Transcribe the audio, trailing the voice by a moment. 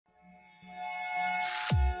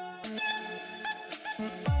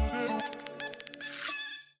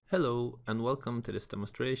Hello and welcome to this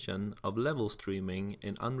demonstration of level streaming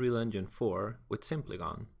in Unreal Engine 4 with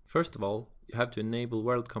Simplygon. First of all, you have to enable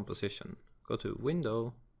world composition. Go to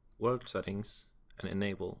Window, World Settings and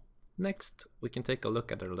Enable. Next, we can take a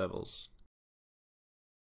look at our levels.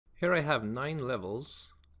 Here I have 9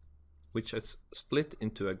 levels, which is split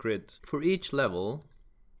into a grid. For each level,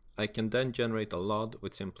 I can then generate a LOD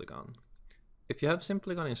with Simplygon. If you have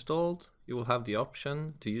Simplygon installed, you will have the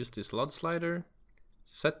option to use this LOD slider,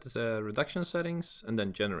 set the reduction settings and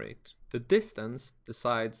then generate. The distance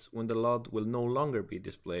decides when the LOD will no longer be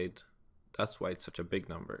displayed. That's why it's such a big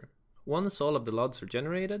number. Once all of the LODs are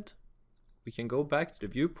generated, we can go back to the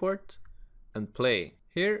viewport and play.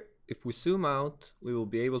 Here, if we zoom out, we will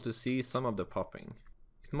be able to see some of the popping.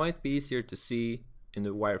 It might be easier to see in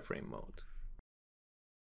the wireframe mode.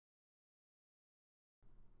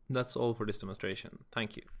 That's all for this demonstration.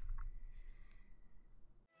 Thank you.